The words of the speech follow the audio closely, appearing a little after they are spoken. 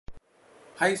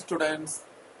Hi students,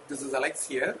 this is Alex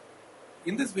here.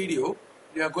 In this video,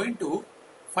 we are going to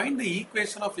find the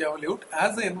equation of evolute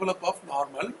as the envelope of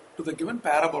normal to the given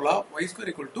parabola y square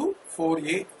equal to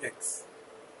 4ax.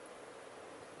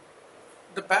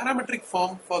 The parametric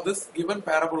form for this given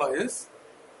parabola is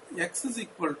x is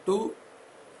equal to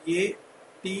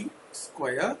at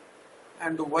square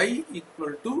and y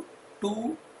equal to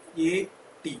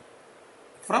 2at.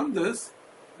 From this,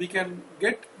 we can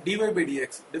get dy by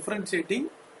dx. Differentiating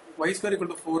y square equal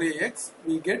to 4ax,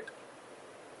 we get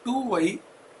 2y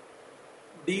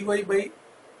dy by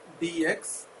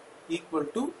dx equal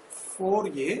to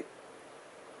 4a,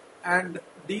 and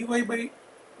dy by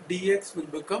dx will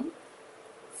become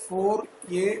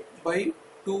 4a by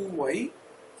 2y.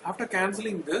 After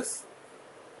cancelling this,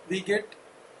 we get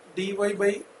dy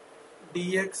by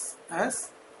dx as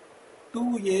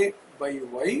 2a by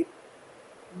y.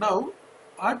 Now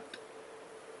at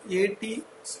at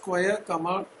square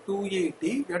comma 2at,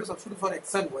 we have to substitute for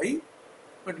x and y,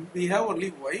 but we have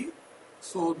only y,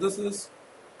 so this is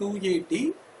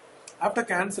 2at. After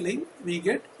cancelling, we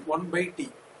get 1 by t.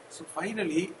 So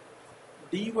finally,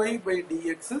 dy by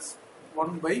dx is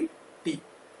 1 by t.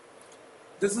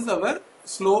 This is our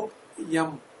slope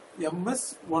m. M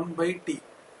is 1 by t.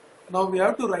 Now we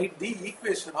have to write the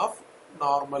equation of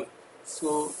normal.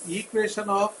 So equation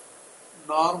of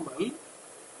normal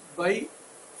by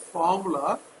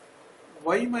formula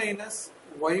y minus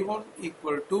y1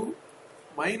 equal to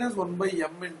minus 1 by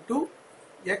m into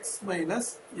x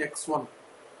minus x1.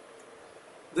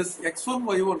 This x1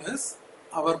 y1 is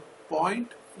our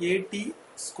point at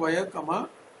square comma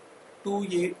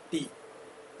 2at.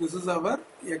 This is our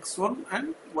x1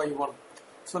 and y1.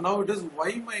 So now it is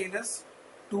y minus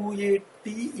 2at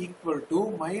equal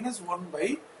to minus 1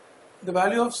 by the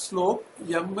value of slope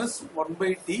m is 1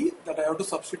 by t, that I have to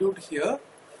substitute here.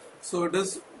 So it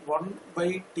is 1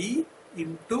 by t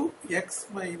into x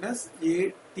minus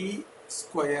at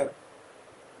square.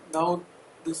 Now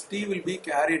this t will be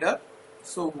carried up.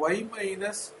 So y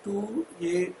minus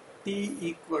 2at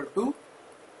equal to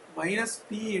minus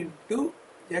t into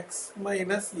x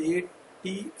minus at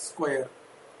square.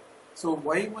 So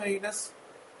y minus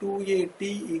 2at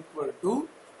equal to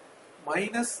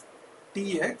minus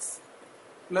tx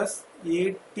plus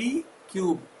at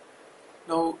cube.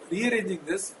 Now rearranging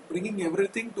this, bringing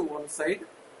everything to one side,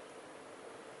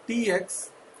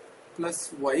 tx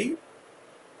plus y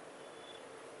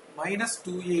minus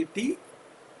 2at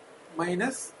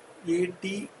minus at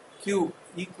cube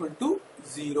equal to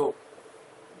 0.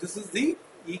 This is the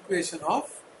equation of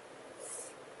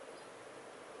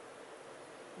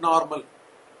normal.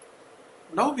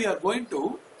 Now we are going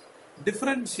to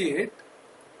differentiate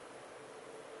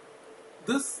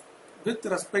this with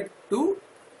respect to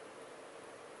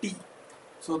t.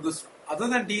 So this other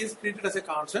than t is treated as a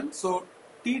constant. So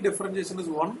t differentiation is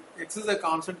 1, x is a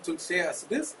constant, it will stay as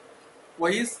it is, y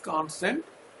is constant,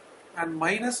 and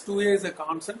minus 2a is a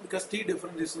constant because t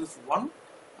differentiation is 1.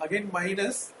 Again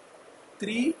minus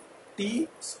 3t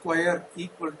square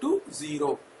equal to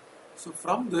 0. So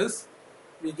from this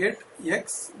we get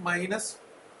x minus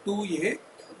 2a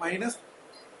minus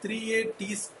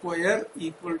 3at square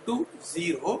equal to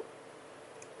 0,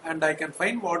 and I can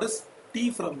find what is t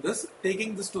from this,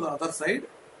 taking this to the other side.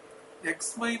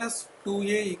 X minus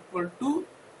 2a equal to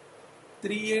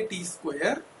 3at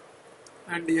square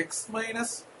and x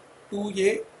minus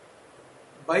 2a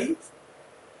by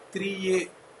 3a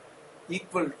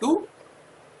equal to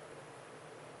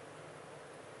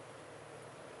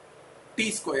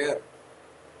t square,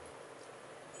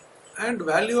 and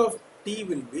value of t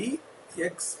will be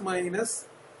x minus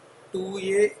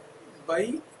 2a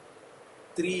by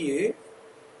 3a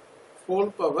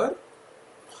whole power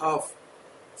half.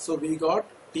 So we got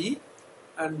t,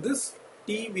 and this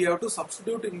t we have to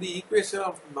substitute in the equation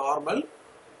of normal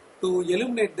to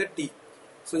eliminate the t.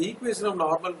 So equation of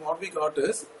normal, what we got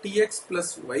is tx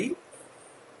plus y.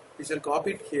 We shall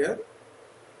copy it here.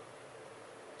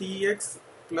 Tx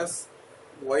plus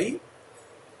y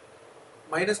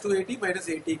minus 2at minus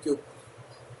at cube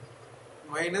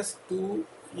minus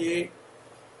 2at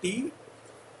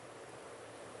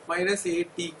minus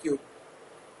at cube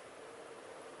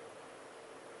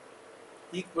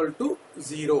equal to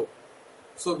 0.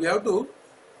 So we have to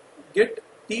get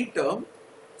t term.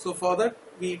 So for that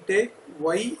we take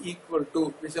y equal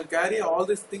to, we shall carry all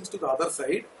these things to the other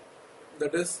side,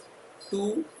 that is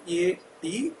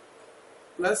 2at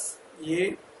plus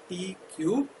at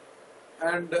cube,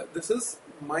 and this is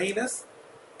minus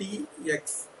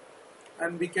tx,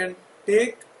 and we can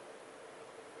take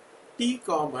t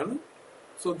common,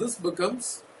 so this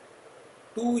becomes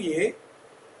 2a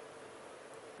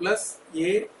plus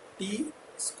at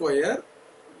square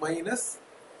minus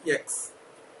x.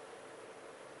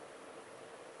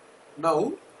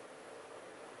 Now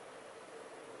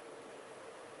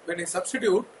when I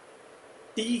substitute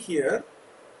t here,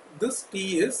 this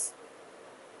t is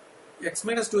x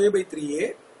minus 2a by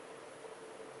 3a,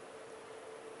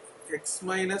 x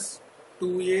minus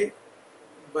 2a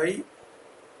by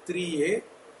 3a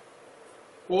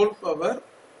whole power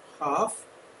half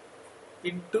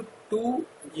into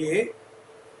 2a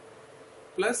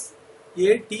plus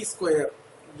a t square.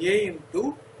 A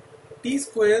into t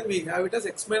square we have it as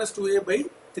x minus 2a by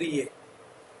 3a.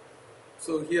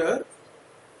 So here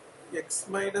x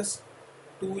minus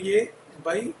 2a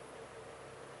by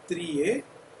 3a,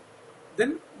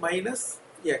 then minus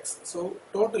x. So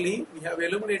totally we have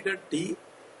eliminated t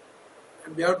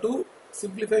and we have to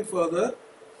simplify further.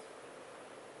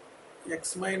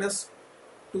 X minus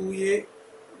 2a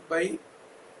by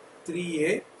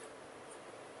 3a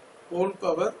whole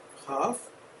power half.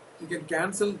 You can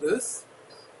cancel this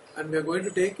and we are going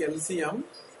to take LCM.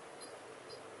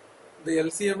 The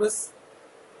LCM is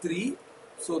 3,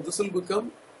 so this will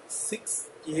become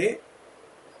 6a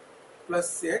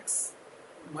plus x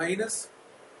minus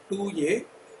 2a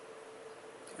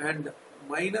and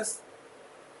minus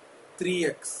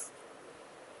 3x.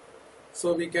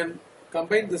 So we can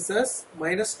combine this as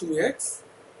minus 2x.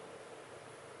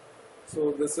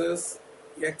 So this is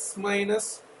x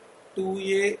minus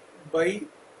 2a by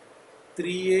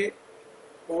 3a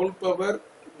whole power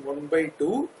 1 by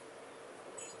 2,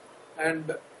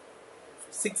 and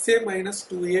 6a minus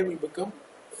 2a will become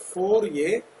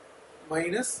 4a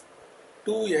minus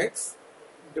 2x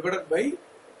divided by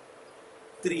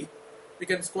 3. We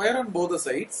can square on both the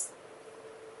sides.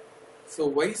 So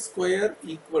y square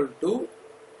equal to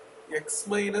x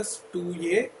minus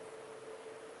 2a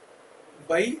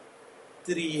by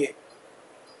 3a.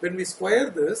 When we square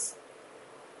this,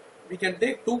 we can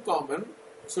take 2 common,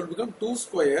 so it will become 2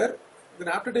 square. Then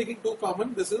after taking 2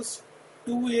 common, this is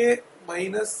 2a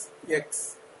minus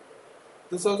x.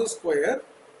 This also square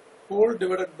whole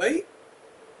divided by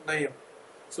 9.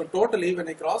 So totally when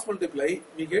I cross multiply,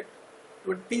 we get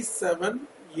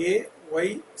 27ay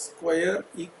square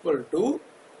equal to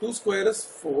 2 square is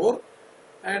 4,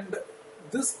 and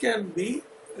this can be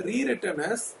rewritten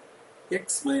as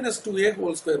x minus 2a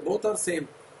whole square. Both are same,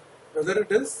 whether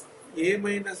it is a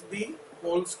minus b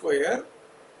whole square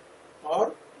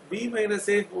or b minus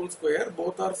a whole square,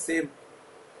 both are same.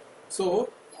 So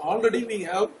already we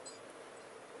have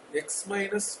x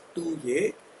minus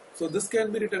 2a, so this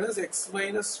can be written as x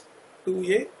minus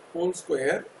 2a whole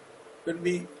square. When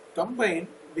we combine,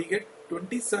 we get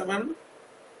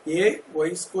 27a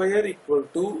y square equal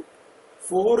to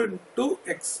 4 into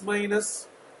x minus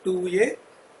 2a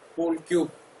whole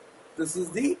cube. This is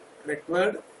the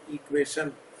required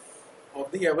equation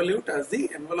of the evolute as the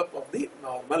envelope of the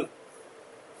normal.